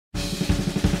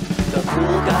The Pool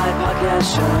Guy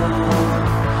Podcast Show.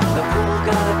 The Pool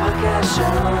Guy Podcast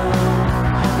Show.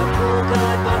 The Pool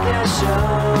Guy Podcast Show.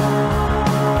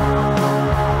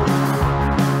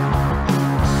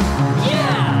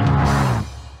 Yeah!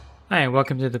 Hi,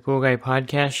 welcome to the Pool Guy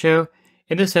Podcast Show.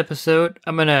 In this episode,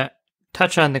 I'm going to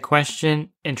touch on the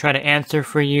question and try to answer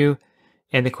for you.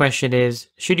 And the question is,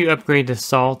 should you upgrade the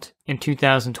salt in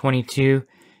 2022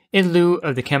 in lieu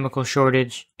of the chemical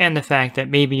shortage and the fact that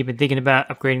maybe you've been thinking about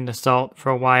upgrading the salt for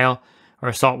a while, or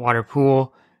a saltwater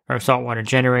pool, or a saltwater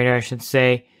generator, I should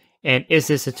say. And is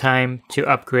this a time to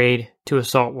upgrade to a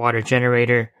saltwater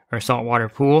generator or saltwater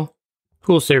pool?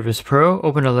 Pool Service Pro,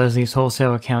 open a Leslie's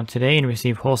wholesale account today and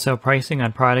receive wholesale pricing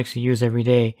on products you use every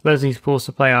day. Leslie's Pool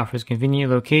Supply offers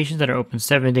convenient locations that are open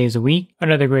 7 days a week.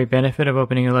 Another great benefit of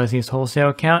opening a Leslie's wholesale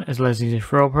account is Leslie's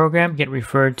referral program. Get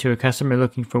referred to a customer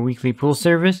looking for weekly pool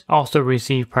service. Also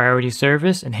receive priority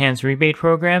service, enhanced rebate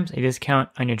programs, a discount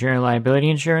on your general liability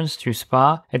insurance through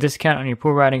SPA, a discount on your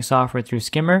pool routing software through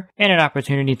Skimmer, and an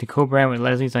opportunity to co-brand with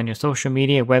Leslie's on your social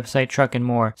media, website, truck, and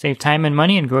more. Save time and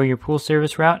money and grow your pool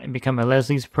service route and become a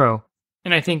Leslie's Pro.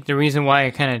 And I think the reason why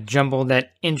I kind of jumbled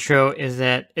that intro is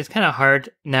that it's kind of hard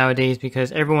nowadays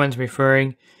because everyone's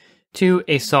referring to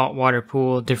a saltwater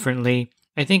pool differently.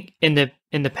 I think in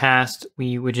the past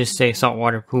we would just say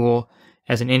saltwater pool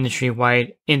as an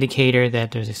industry-wide indicator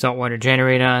that there's a saltwater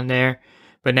generator on there.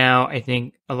 But now I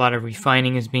think a lot of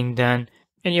refining is being done,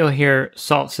 and you'll hear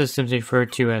salt systems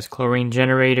referred to as chlorine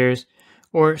generators,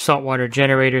 or saltwater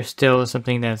generators still is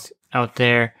something that's out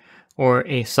there, or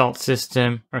a salt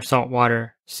system or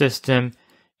saltwater system.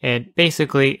 And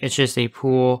basically it's just a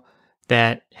pool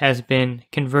that has been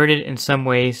converted in some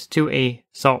ways to a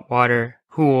saltwater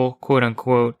pool, quote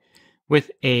unquote,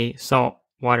 with a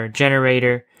saltwater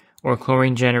generator or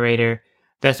chlorine generator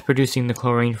that's producing the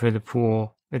chlorine for the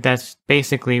pool. That's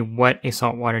basically what a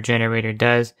saltwater generator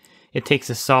does. It takes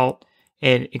the salt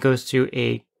and it goes through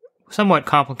a somewhat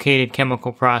complicated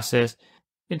chemical process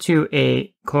into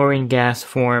a chlorine gas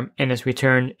form and is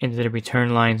returned into the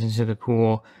return lines into the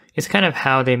pool. It's kind of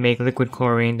how they make liquid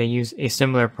chlorine. They use a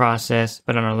similar process,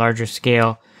 but on a larger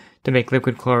scale, to make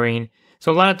liquid chlorine.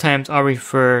 So a lot of times I'll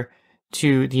refer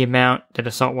to the amount that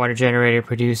a saltwater generator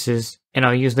produces, and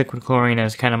I'll use liquid chlorine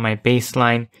as kind of my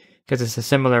baseline because it's a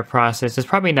similar process. It's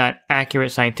probably not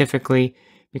accurate scientifically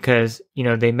because,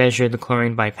 they measure the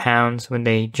chlorine by pounds when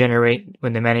the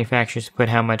manufacturers put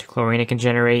how much chlorine it can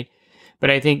generate. But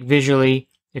I think visually,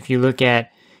 if you look at,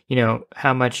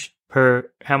 how much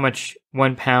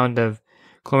 1 pound of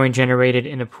chlorine generated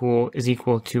in a pool is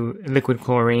equal to liquid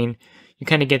chlorine, you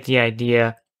kind of get the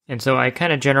idea. And so I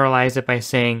kind of generalize it by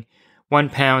saying 1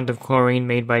 pound of chlorine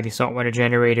made by the saltwater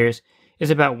generators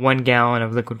is about 1 gallon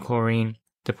of liquid chlorine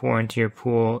to pour into your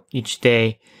pool each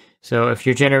day. So if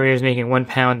your generator is making 1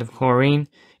 pound of chlorine,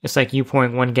 it's like you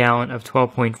pouring 1 gallon of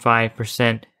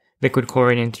 12.5% liquid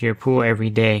chlorine into your pool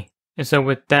every day. And so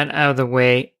with that out of the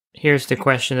way, here's the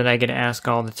question that I get asked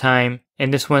all the time.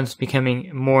 And this one's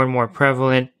becoming more and more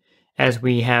prevalent as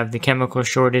we have the chemical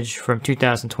shortage from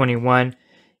 2021.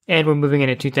 And we're moving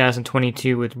into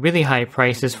 2022 with really high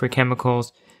prices for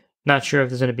chemicals. Not sure if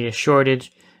there's going to be a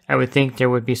shortage. I would think there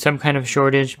would be some kind of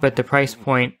shortage, but the price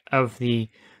point of the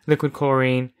liquid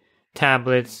chlorine,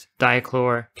 tablets,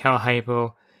 dichlor,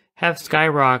 cal-hypo have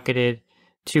skyrocketed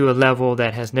to a level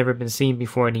that has never been seen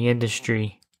before in the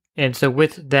industry. And so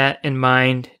with that in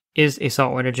mind, is a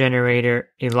saltwater generator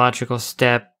a logical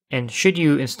step? And should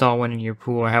you install one in your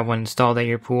pool or have one installed at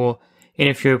your pool? And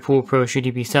if you're a pool pro, should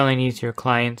you be selling these to your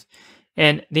clients?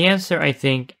 And the answer, I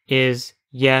think, is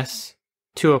yes,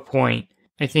 to a point.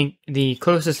 I think the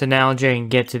closest analogy I can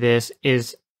get to this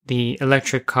is the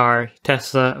electric car.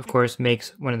 Tesla, of course, makes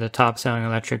one of the top selling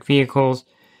electric vehicles.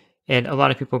 And a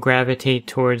lot of people gravitate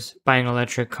towards buying an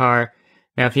electric car.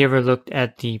 Now, if you ever looked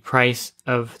at the price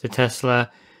of the Tesla,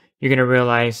 you're going to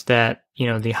realize that,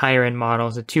 the higher end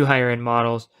models, the 2 higher end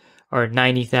models are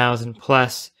 90,000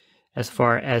 plus as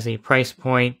far as a price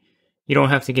point. You don't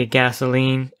have to get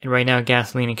gasoline. And right now,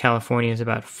 gasoline in California is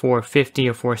about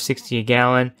 $4.50 or $4.60 a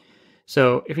gallon.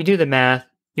 So if you do the math,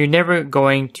 you're never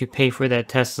going to pay for that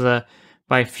Tesla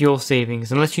by fuel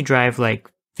savings unless you drive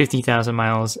like 50,000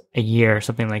 miles a year or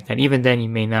something like that. Even then, you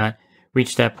may not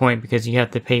reach that point because you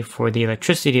have to pay for the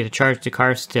electricity to charge the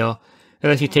car still,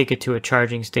 unless you take it to a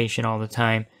charging station all the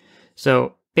time.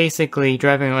 So basically,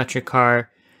 driving an electric car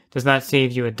does not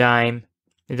save you a dime.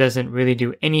 It doesn't really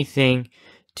do anything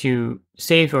to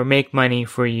save or make money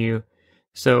for you.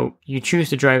 So you choose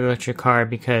to drive an electric car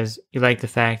because you like the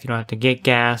fact you don't have to get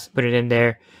gas, put it in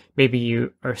there. Maybe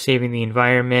you are saving the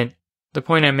environment. The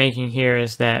point I'm making here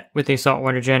is that with a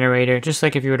saltwater generator, just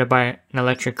like if you were to buy an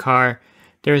electric car,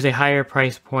 there is a higher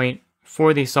price point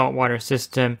for the saltwater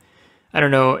system. I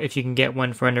don't know if you can get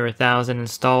one for under $1,000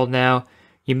 installed now.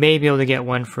 You may be able to get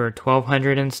one for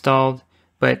 $1,200 installed,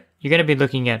 but you're going to be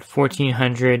looking at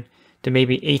 $1,400 to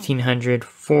maybe $1,800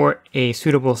 for a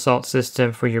suitable salt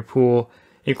system for your pool,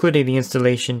 including the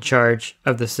installation charge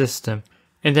of the system.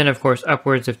 And then of course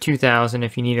upwards of $2,000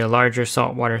 if you need a larger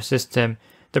saltwater system.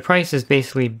 The price is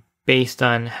basically based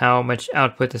on how much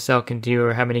output the cell can do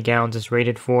or how many gallons it's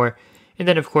rated for. And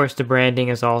then of course the branding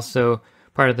is also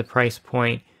part of the price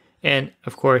point. And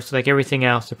of course, like everything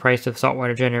else, the price of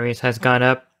saltwater generators has gone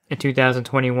up in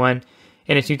 2021.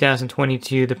 And in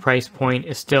 2022, the price point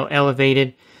is still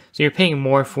elevated. So you're paying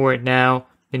more for it now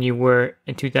than you were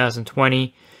in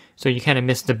 2020. So you kind of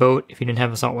missed the boat if you didn't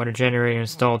have a saltwater generator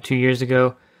installed 2 years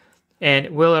ago.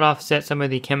 And will it offset some of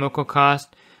the chemical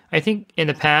cost? I think in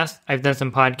the past, I've done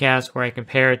some podcasts where I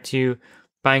compare it to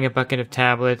buying a bucket of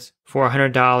tablets for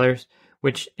 $100,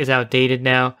 which is outdated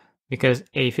now because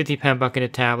a 50-pound bucket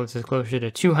of tablets is closer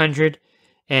to $200.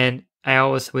 And I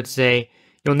always would say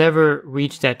you'll never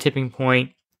reach that tipping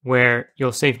point where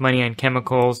you'll save money on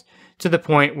chemicals to the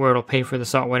point where it'll pay for the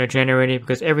saltwater generator,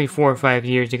 because every 4 or 5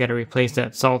 years you got to replace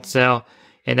that salt cell,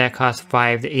 and that costs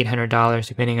 $500 to $800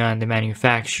 depending on the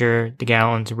manufacturer, the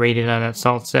gallons rated on that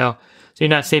salt cell. So you're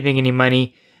not saving any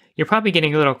money. You're probably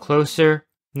getting a little closer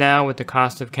now with the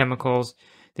cost of chemicals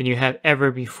than you have ever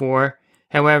before.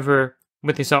 However,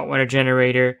 with the saltwater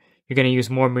generator, you're going to use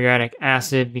more muriatic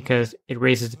acid because it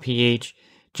raises the pH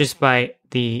just by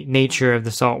the nature of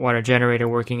the saltwater generator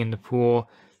working in the pool.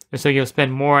 And so you'll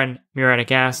spend more on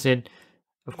muriatic acid.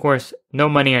 Of course, no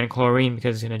money on chlorine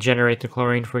because it's going to generate the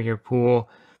chlorine for your pool.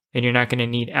 And you're not going to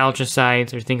need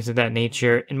algicides or things of that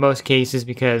nature in most cases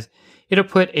because it'll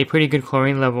put a pretty good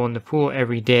chlorine level in the pool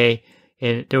every day.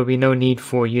 And there will be no need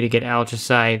for you to get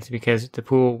algicides because the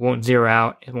pool won't zero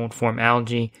out. It won't form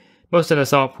algae. Most of the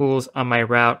salt pools on my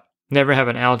route never have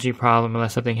an algae problem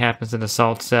unless something happens to the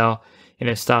salt cell and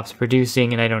it stops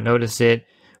producing and I don't notice it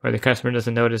or the customer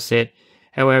doesn't notice it.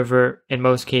 However, in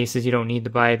most cases, you don't need to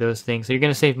buy those things. So you're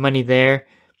going to save money there,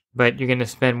 but you're going to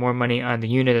spend more money on the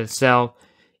unit itself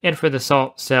and for the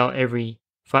salt cell every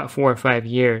 4 or 5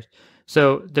 years.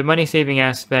 So the money saving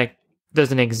aspect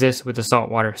doesn't exist with the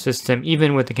saltwater system,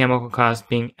 even with the chemical costs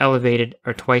being elevated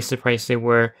or twice the price they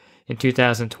were in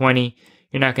 2020.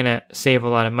 You're not going to save a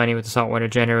lot of money with the saltwater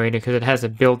generator because it has a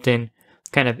built-in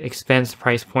kind of expense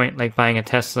price point, like buying a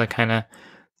Tesla kind of,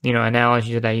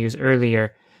 analogy that I used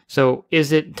earlier. So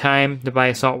is it time to buy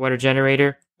a saltwater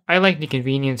generator? I like the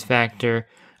convenience factor.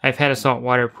 I've had a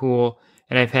saltwater pool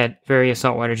and I've had various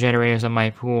saltwater generators on my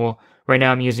pool. Right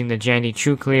now I'm using the Jandy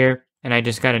TrueClear and I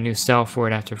just got a new cell for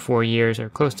it after 4 years or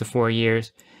close to 4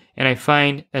 years. And I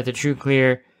find that the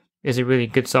TrueClear is a really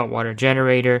good saltwater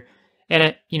generator.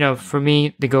 And, for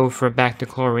me to go back to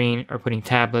chlorine or putting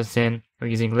tablets in or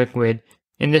using liquid,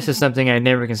 and this is something I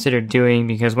never considered doing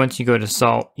because once you go to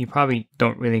salt, you probably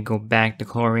don't really go back to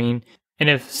chlorine. And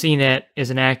if CNET is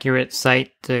an accurate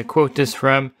site to quote this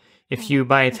from, if you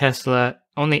buy a Tesla,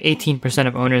 only 18%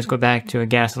 of owners go back to a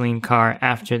gasoline car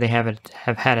after they have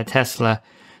had a Tesla.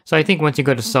 So I think once you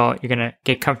go to salt, you're going to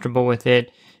get comfortable with it,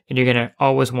 and you're going to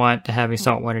always want to have a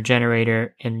saltwater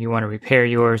generator, and you want to repair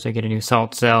yours or get a new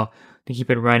salt cell to keep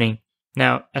it running.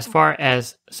 Now, as far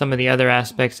as some of the other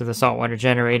aspects of the saltwater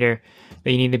generator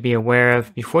that you need to be aware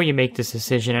of before you make this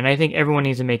decision, and I think everyone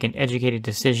needs to make an educated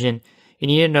decision, you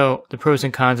need to know the pros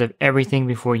and cons of everything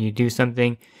before you do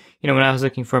something. When I was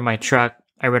looking for my truck,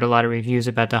 I read a lot of reviews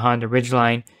about the Honda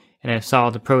Ridgeline, and I saw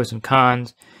the pros and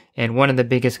cons, and one of the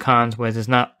biggest cons was it's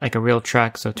not like a real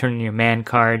truck, so turn in your man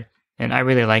card, and I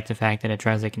really like the fact that it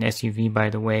drives like an SUV, by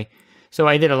the way. So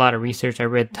I did a lot of research. I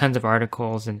read tons of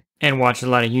articles and watched a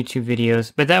lot of YouTube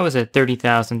videos. But that was a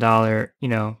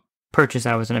 $30,000, purchase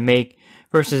I was going to make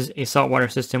versus a saltwater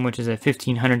system, which is a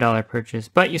 $1,500 purchase.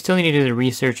 But you still need to do the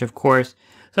research, of course.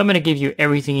 So I'm going to give you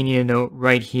everything you need to know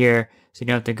right here so you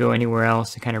don't have to go anywhere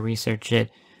else to kind of research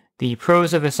it. The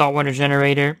pros of a saltwater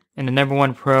generator, and the number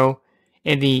one pro,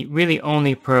 and the really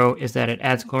only pro, is that it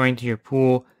adds chlorine to your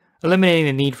pool, eliminating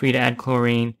the need for you to add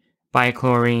chlorine, buy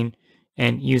chlorine,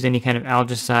 and use any kind of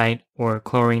algicide or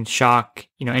chlorine shock,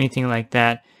 anything like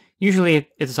that. Usually if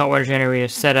the saltwater generator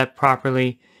is set up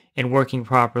properly and working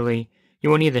properly, you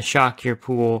won't need to shock your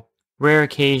pool. Rare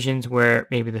occasions where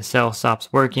maybe the cell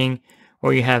stops working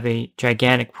or you have a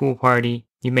gigantic pool party,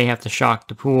 you may have to shock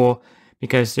the pool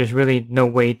because there's really no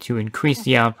way to increase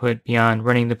the output beyond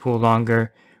running the pool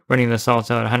longer, running the salt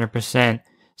cell at 100%.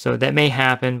 So that may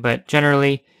happen, but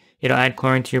generally it'll add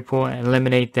chlorine to your pool and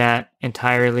eliminate that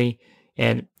entirely.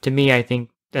 And to me, I think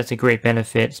that's a great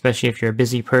benefit, especially if you're a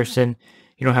busy person.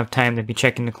 You don't have time to be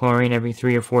checking the chlorine every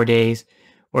 3 or 4 days.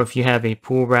 Or if you have a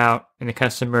pool route and the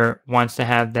customer wants to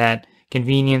have that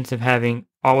convenience of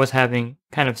always having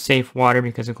kind of safe water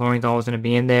because the chlorine's always going to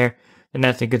be in there, then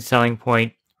that's a good selling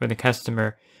point for the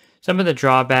customer. Some of the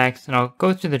drawbacks, and I'll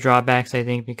go through the drawbacks, I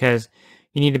think, because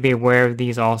you need to be aware of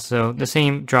these also. The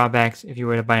same drawbacks if you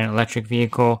were to buy an electric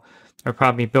vehicle are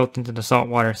probably built into the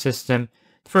saltwater system.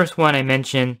 The first one I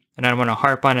mentioned, and I don't want to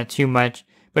harp on it too much,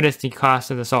 but it's the cost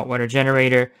of the saltwater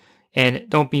generator. And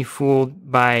don't be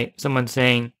fooled by someone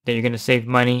saying that you're going to save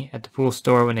money at the pool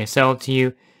store when they sell it to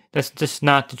you. That's just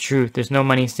not the truth. There's no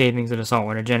money savings at a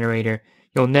saltwater generator.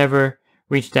 You'll never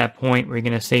reach that point where you're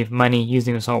going to save money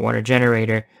using a saltwater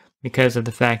generator because of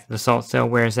the fact that the salt cell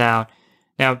wears out.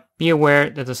 Now, be aware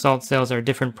that the salt cells are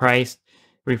different priced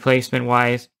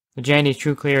replacement-wise. The Jandy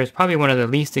TruClear is probably one of the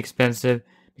least expensive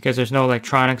because there's no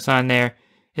electronics on there.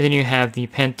 And then you have the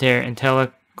Pentair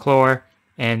IntelliChlor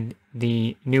and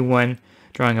the new one,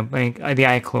 drawing a blank, the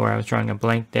iChlor, I was drawing a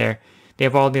blank there. They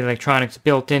have all the electronics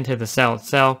built into the cell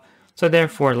itself, so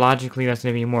therefore logically that's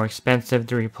going to be more expensive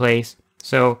to replace.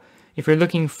 So if you're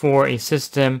looking for a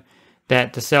system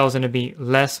that the cell is going to be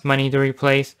less money to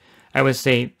replace, I would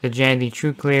say the Jandy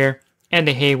TruClear and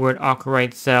the Hayward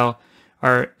Aquarite cell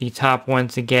are the top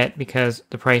ones to get because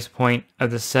the price point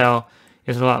of the cell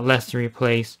is a lot less to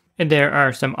replace. And there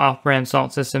are some off-brand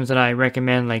salt systems that I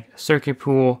recommend, like Circuit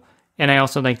Pool, and I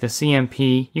also like the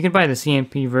CMP. You can buy the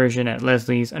CMP version at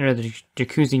Leslie's under the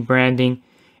Jacuzzi branding,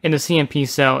 and the CMP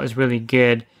cell is really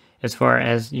good as far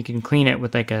as you can clean it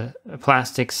with like a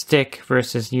plastic stick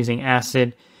versus using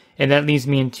acid. And that leads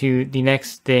me into the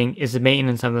next thing, is the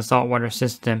maintenance of the saltwater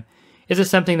system. Is it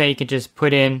something that you can just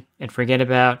put in and forget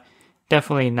about?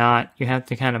 Definitely not. You have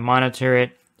to kind of monitor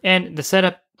it. And the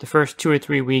setup the first 2 or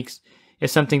 3 weeks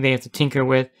is something they have to tinker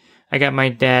with. I got my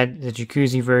dad the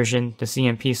Jacuzzi version, the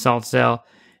CMP salt cell,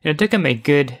 and it took him a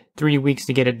good 3 weeks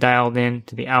to get it dialed in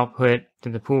to the output, to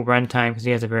the pool runtime, because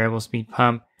he has a variable speed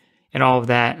pump and all of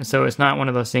that. And so it's not one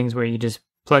of those things where you just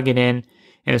plug it in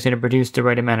and it's going to produce the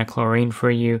right amount of chlorine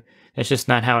for you. That's just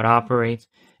not how it operates.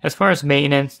 As far as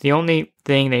maintenance, the only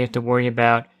thing that you have to worry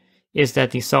about is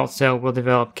that the salt cell will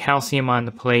develop calcium on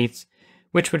the plates,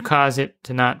 which would cause it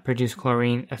to not produce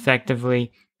chlorine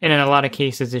effectively, and in a lot of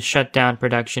cases it shut down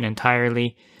production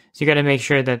entirely. So you got to make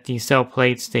sure that the cell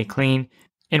plates stay clean.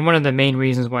 And one of the main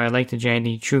reasons why I like the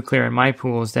Jandy TruClear in my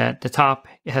pool is that the top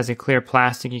has a clear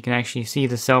plastic. You can actually see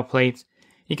the cell plates.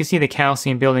 You can see the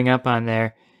calcium building up on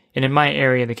there. And in my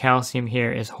area, the calcium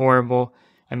here is horrible.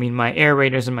 I mean, my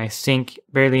aerators in my sink,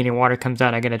 barely any water comes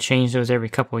out. I got to change those every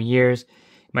couple of years.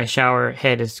 My shower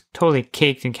head is totally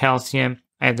caked in calcium.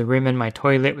 I have the rim in my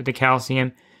toilet with the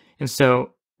calcium. And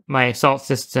so my salt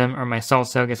system or my salt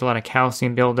cell gets a lot of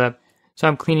calcium buildup. So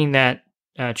I'm cleaning that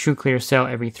TruClear cell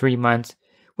every 3 months,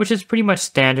 which is pretty much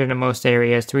standard in most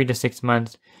areas. 3 to 6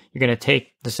 months, you're going to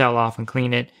take the cell off and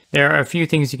clean it. There are a few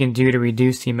things you can do to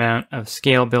reduce the amount of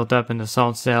scale built up in the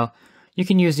salt cell. You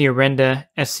can use the Orenda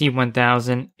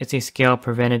SC1000. It's a scale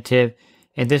preventative,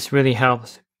 and this really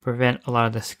helps prevent a lot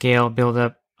of the scale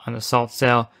buildup on the salt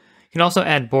cell. You can also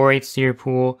add borates to your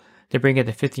pool to bring it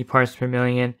to 50 parts per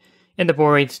million. And the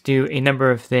borates do a number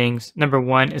of things. Number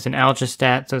 1 is an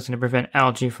algistat, so it's going to prevent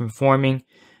algae from forming.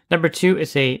 Number 2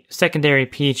 is a secondary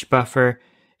pH buffer,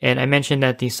 and I mentioned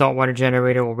that the saltwater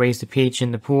generator will raise the pH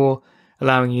in the pool,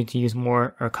 allowing you to use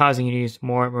more, or causing you to use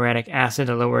more muriatic acid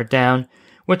to lower it down.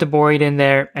 With the borate in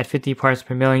there at 50 parts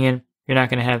per million, you're not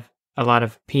going to have a lot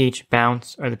of pH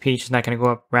bounce, or the pH is not going to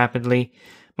go up rapidly.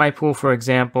 My pool, for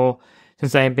example,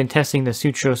 since I have been testing the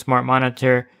Sutro Smart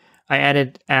Monitor, I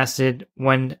added acid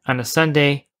on a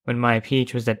Sunday when my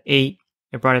pH was at 8.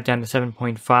 It brought it down to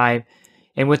 7.5.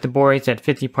 And with the borates at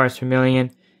 50 parts per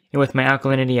million, and with my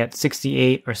alkalinity at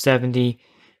 68 or 70,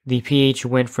 the pH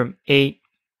went from 8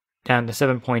 down to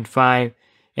 7.5.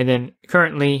 And then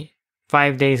currently,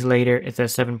 5 days later, it's at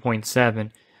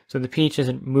 7.7. So the pH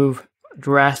doesn't move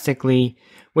drastically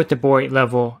with the borate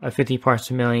level of 50 parts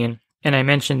per million. And I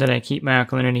mentioned that I keep my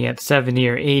alkalinity at 70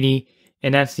 or 80,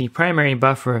 and that's the primary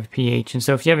buffer of pH. And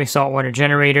so if you have a saltwater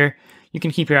generator, you can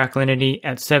keep your alkalinity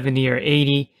at 70 or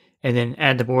 80, and then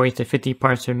add the borates to 50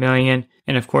 parts per million.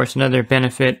 And of course, another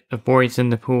benefit of borates in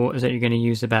the pool is that you're going to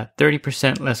use about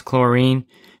 30% less chlorine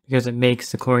because it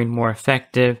makes the chlorine more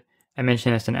effective. I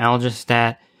mentioned it's an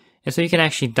algistat. And so you can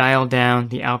actually dial down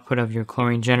the output of your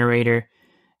chlorine generator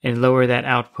and lower that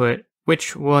output,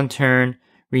 which will in turn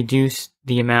reduce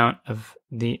the amount of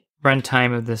the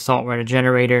runtime of the saltwater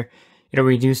generator. It'll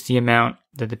reduce the amount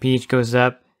that the pH goes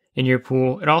up in your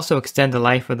pool. It also extends the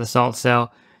life of the salt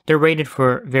cell they're rated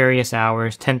for various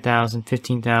hours, 10,000,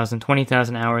 15,000,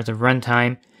 20,000 hours of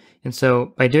runtime. And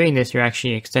so by doing this, you're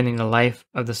actually extending the life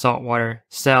of the saltwater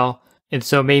cell. And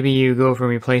so maybe you go from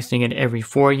replacing it every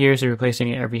 4 years to replacing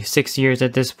it every 6 years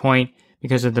at this point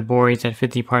because of the borates at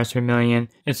 50 parts per million.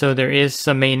 And so there is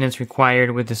some maintenance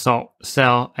required with the salt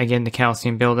cell, again, the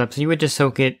calcium buildup. So you would just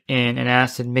soak it in an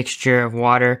acid mixture of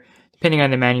water, depending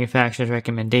on the manufacturer's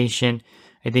recommendation.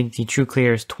 I think the True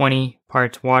Clear is 20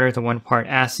 parts water to 1 part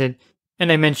acid.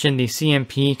 And I mentioned the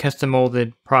CMP custom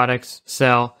molded products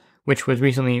cell, which was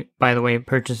recently, by the way,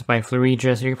 purchased by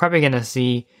Florida. So you're probably going to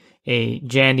see a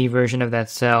Jandy version of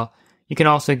that cell. You can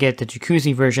also get the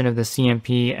jacuzzi version of the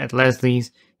CMP at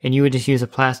Leslie's, and you would just use a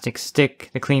plastic stick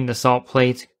to clean the salt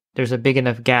plates. There's a big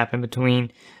enough gap in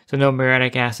between, so no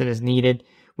muriatic acid is needed,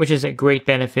 which is a great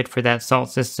benefit for that salt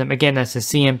system. Again, that's the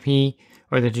CMP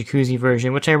or the jacuzzi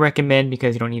version, which I recommend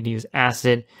because you don't need to use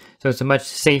acid. So it's a much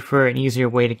safer and easier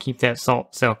way to keep that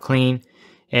salt cell clean.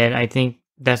 And I think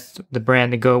that's the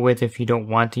brand to go with if you don't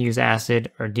want to use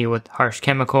acid or deal with harsh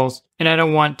chemicals. And I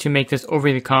don't want to make this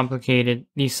overly complicated.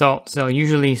 The salt cell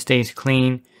usually stays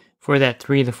clean for that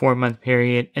 3 to 4 month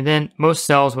period. And then most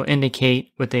cells will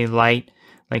indicate with a light,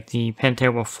 like the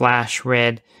Pentair will flash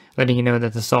red, letting you know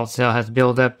that the salt cell has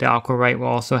buildup. The Aquarite will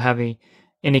also have a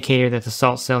indicator that the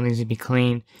salt cell needs to be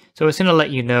cleaned. So it's going to let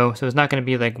you know. So it's not going to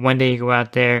be like one day you go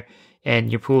out there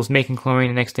and your pool's making chlorine,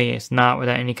 the next day it's not,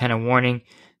 without any kind of warning.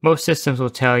 Most systems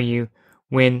will tell you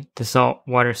when the salt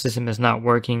water system is not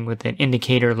working with an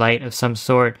indicator light of some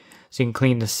sort so you can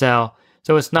clean the cell.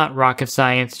 So it's not rocket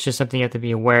science, it's just something you have to be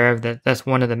aware of. That's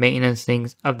one of the maintenance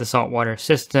things of the saltwater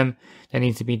system that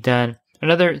needs to be done.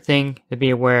 Another thing to be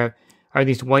aware of are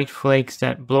these white flakes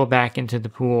that blow back into the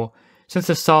pool. Since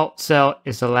the salt cell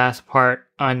is the last part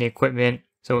on the equipment,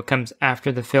 so it comes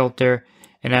after the filter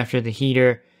and after the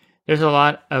heater, there's a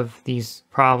lot of these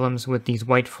problems with these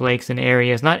white flakes in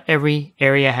areas. Not every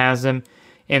area has them,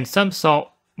 and some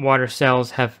salt water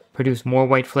cells have produced more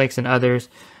white flakes than others,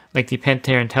 like the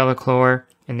Pentair IntelliChlor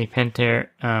and the Pentair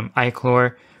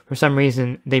iChlor. For some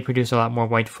reason, they produce a lot more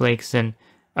white flakes than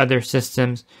other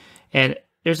systems, and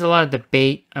there's a lot of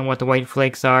debate on what the white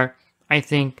flakes are. I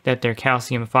think that they're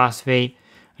calcium phosphate.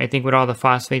 I think with all the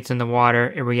phosphates in the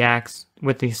water, it reacts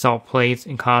with these salt plates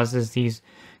and causes these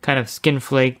kind of skin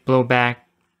flake blowback.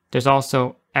 There's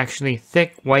also actually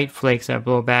thick white flakes that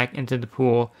blow back into the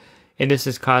pool, and this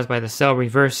is caused by the cell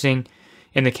reversing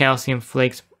and the calcium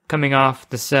flakes coming off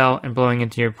the cell and blowing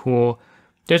into your pool.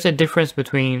 There's a difference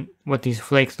between what these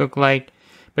flakes look like,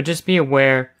 but just be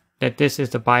aware that this is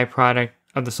the byproduct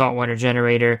of the saltwater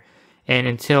generator, and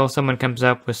until someone comes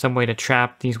up with some way to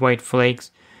trap these white flakes,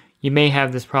 you may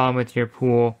have this problem with your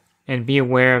pool. And be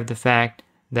aware of the fact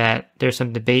that there's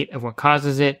some debate of what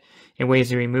causes it and ways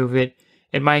to remove it.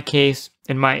 In my case,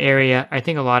 in my area, I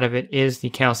think a lot of it is the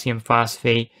calcium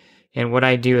phosphate, and what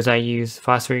I do is I use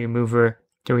phosphate remover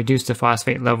to reduce the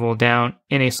phosphate level down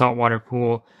in a saltwater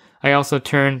pool. I also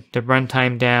turn the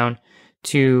runtime down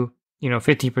to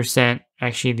 50%,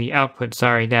 actually the output,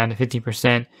 down to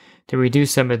 50% to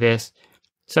reduce some of this.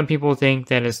 Some people think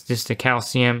that it's just the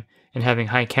calcium and having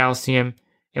high calcium,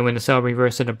 and when the cell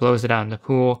reverses it blows it out in the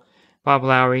pool.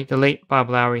 The late Bob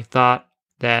Lowry thought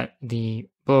that the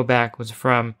blowback was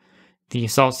from the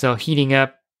salt cell heating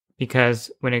up, because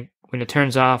when it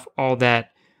turns off, all the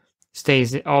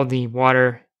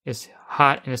water is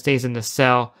hot and it stays in the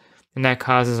cell, and that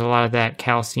causes a lot of that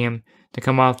calcium to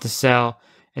come off the cell,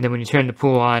 and then when you turn the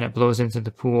pool on, it blows into the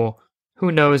pool.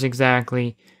 Who knows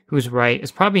exactly who's right?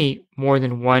 It's probably more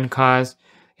than one cause,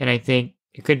 and I think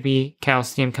it could be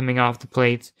calcium coming off the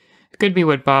plates. It could be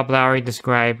what Bob Lowry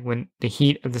described when the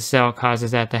heat of the cell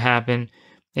causes that to happen,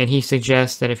 and he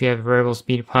suggests that if you have a variable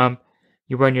speed pump,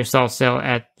 you run your salt cell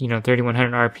at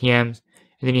 3100 RPMs,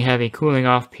 and then you have a cooling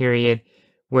off period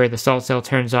where the salt cell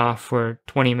turns off for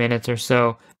 20 minutes or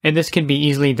so. And this can be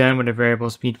easily done with a variable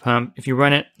speed pump. If you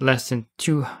run it if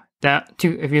you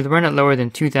run it lower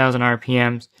than 2000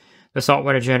 RPMs, the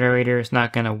saltwater generator is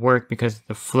not going to work because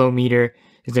the flow meter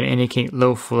is going to indicate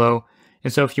low flow.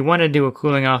 And so if you want to do a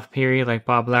cooling off period like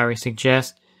Bob Lowry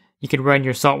suggests, you could run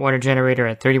your saltwater generator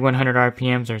at 3100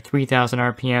 RPMs or 3000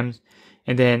 RPMs.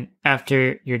 And then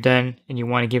after you're done and you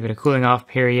want to give it a cooling off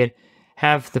period,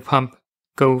 have the pump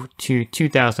go to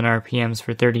 2000 RPMs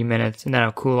for 30 minutes, and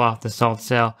that'll cool off the salt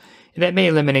cell. And that may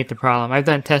eliminate the problem. I've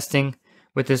done testing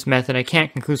with this method. I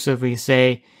can't conclusively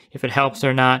say if it helps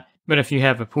or not, but if you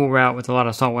have a pool route with a lot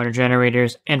of saltwater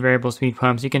generators and variable speed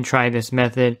pumps, you can try this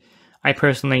method. I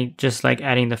personally just like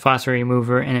adding the phosphate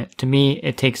remover, and to me,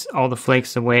 it takes all the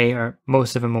flakes away, or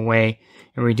most of them away,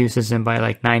 and reduces them by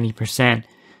like 90%.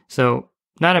 So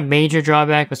not a major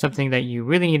drawback, but something that you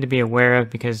really need to be aware of,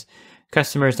 because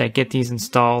customers that get these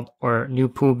installed or new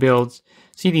pool builds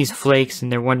see these flakes and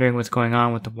they're wondering what's going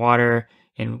on with the water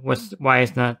and why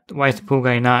is the pool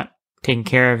guy not taking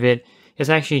care of it. It's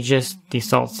actually just the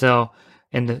salt cell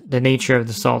and the nature of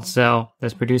the salt cell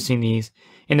that's producing these.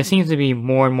 And it seems to be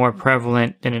more and more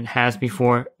prevalent than it has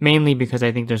before, mainly because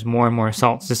I think there's more and more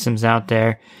salt systems out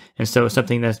there. And so it's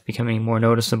something that's becoming more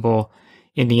noticeable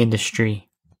in the industry.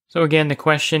 So again, the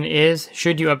question is,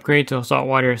 should you upgrade to a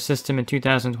saltwater system in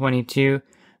 2022?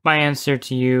 My answer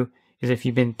to you is, if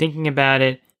you've been thinking about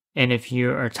it, and if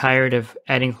you are tired of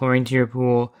adding chlorine to your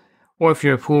pool, or if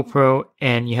you're a pool pro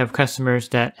and you have customers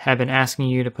that have been asking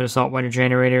you to put a saltwater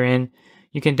generator in,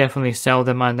 you can definitely sell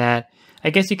them on that. I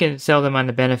guess you can sell them on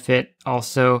the benefit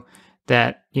also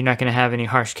that you're not going to have any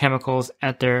harsh chemicals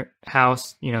at their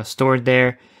house, stored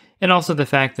there. And also the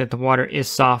fact that the water is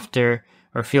softer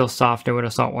or feels softer with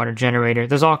a saltwater generator.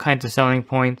 There's all kinds of selling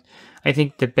points. I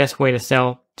think the best way to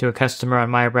sell to a customer on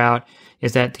my route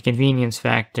is that the convenience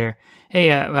factor.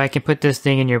 Hey, I can put this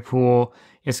thing in your pool.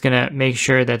 It's going to make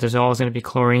sure that there's always going to be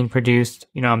chlorine produced.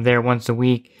 I'm there once a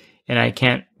week and I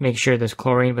can't make sure there's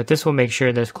chlorine, but this will make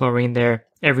sure there's chlorine there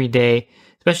every day.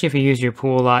 Especially if you use your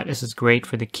pool a lot, this is great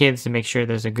for the kids to make sure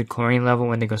there's a good chlorine level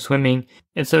when they go swimming.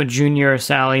 And so Junior or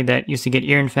Sally that used to get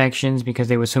ear infections because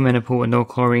they would swim in a pool with no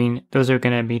chlorine, those are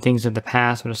going to be things of the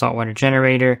past with a saltwater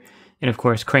generator. And of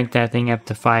course, crank that thing up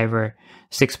to 5 or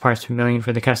 6 parts per million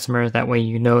for the customers. That way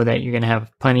you know that you're going to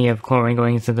have plenty of chlorine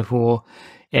going into the pool,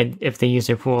 and if they use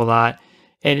their pool a lot.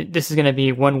 And this is going to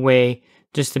be one way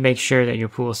just to make sure that your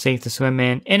pool is safe to swim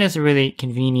in, and it's a really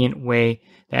convenient way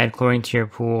to add chlorine to your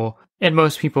pool. And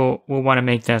most people will want to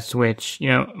make that switch.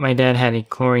 My dad had a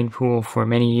chlorine pool for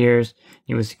many years.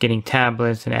 He was getting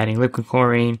tablets and adding liquid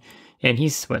chlorine, and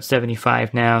he's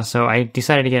 75 now. So I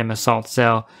decided to get him a salt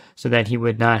cell so that he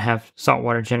would not have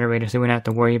saltwater generators. So he wouldn't have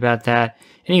to worry about that.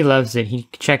 And he loves it. He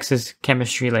checks his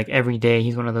chemistry like every day.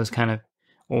 He's one of those kind of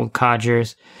old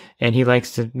codgers, and he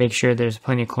likes to make sure there's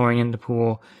plenty of chlorine in the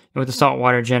pool. And with the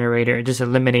saltwater generator, it just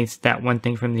eliminates that one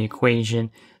thing from the equation.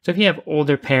 So if you have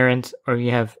older parents or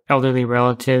you have elderly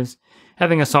relatives,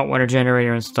 having a saltwater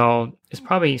generator installed is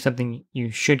probably something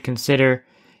you should consider.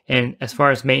 And as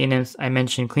far as maintenance, I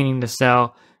mentioned cleaning the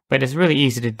cell, but it's really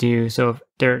easy to do. So if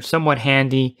they're somewhat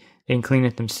handy, they can clean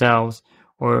it themselves,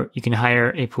 or you can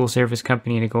hire a pool service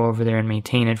company to go over there and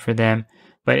maintain it for them.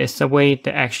 But it's a way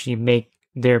to actually make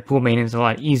their pool maintenance a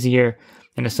lot easier,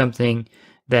 and it's something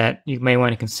that you may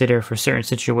want to consider for certain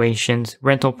situations.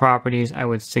 Rental properties, I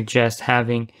would suggest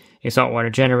having a saltwater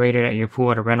generator at your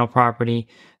pool at a rental property.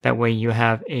 That way you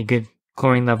have a good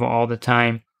chlorine level all the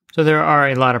time. So there are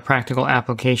a lot of practical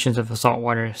applications of a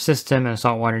saltwater system and a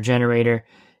saltwater generator,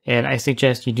 and I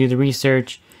suggest you do the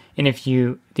research. And if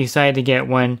you decide to get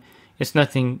one, there's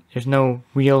no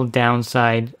real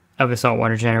downside of a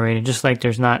saltwater generator, just like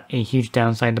there's not a huge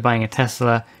downside to buying a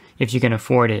Tesla if you can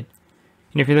afford it.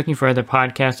 And if you're looking for other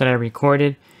podcasts that I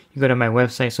recorded, you go to my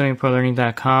website,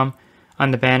 swimmingprolearning.com.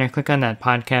 On the banner, click on that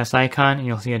podcast icon, and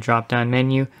you'll see a drop-down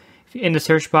menu. In the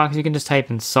search box, you can just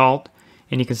type in salt,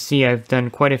 and you can see I've done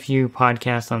quite a few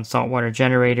podcasts on saltwater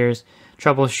generators,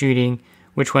 troubleshooting,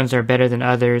 which ones are better than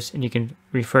others, and you can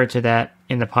refer to that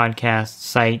in the podcast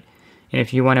site. And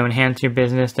if you want to enhance your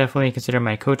business, definitely consider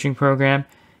my coaching program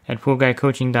at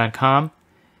poolguycoaching.com.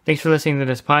 Thanks for listening to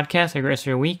this podcast. Have a great rest of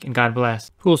your week, and God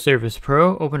bless. Pool Service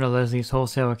Pro. Open a Leslie's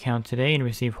wholesale account today and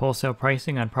receive wholesale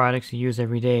pricing on products you use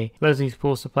every day. Leslie's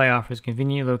Pool Supply offers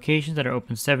convenient locations that are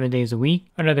open 7 days a week.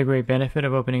 Another great benefit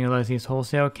of opening a Leslie's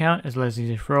wholesale account is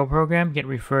Leslie's referral program. Get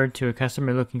referred to a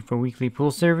customer looking for weekly pool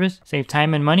service. Save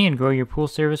time and money and grow your pool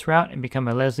service route and become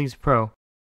a Leslie's Pro.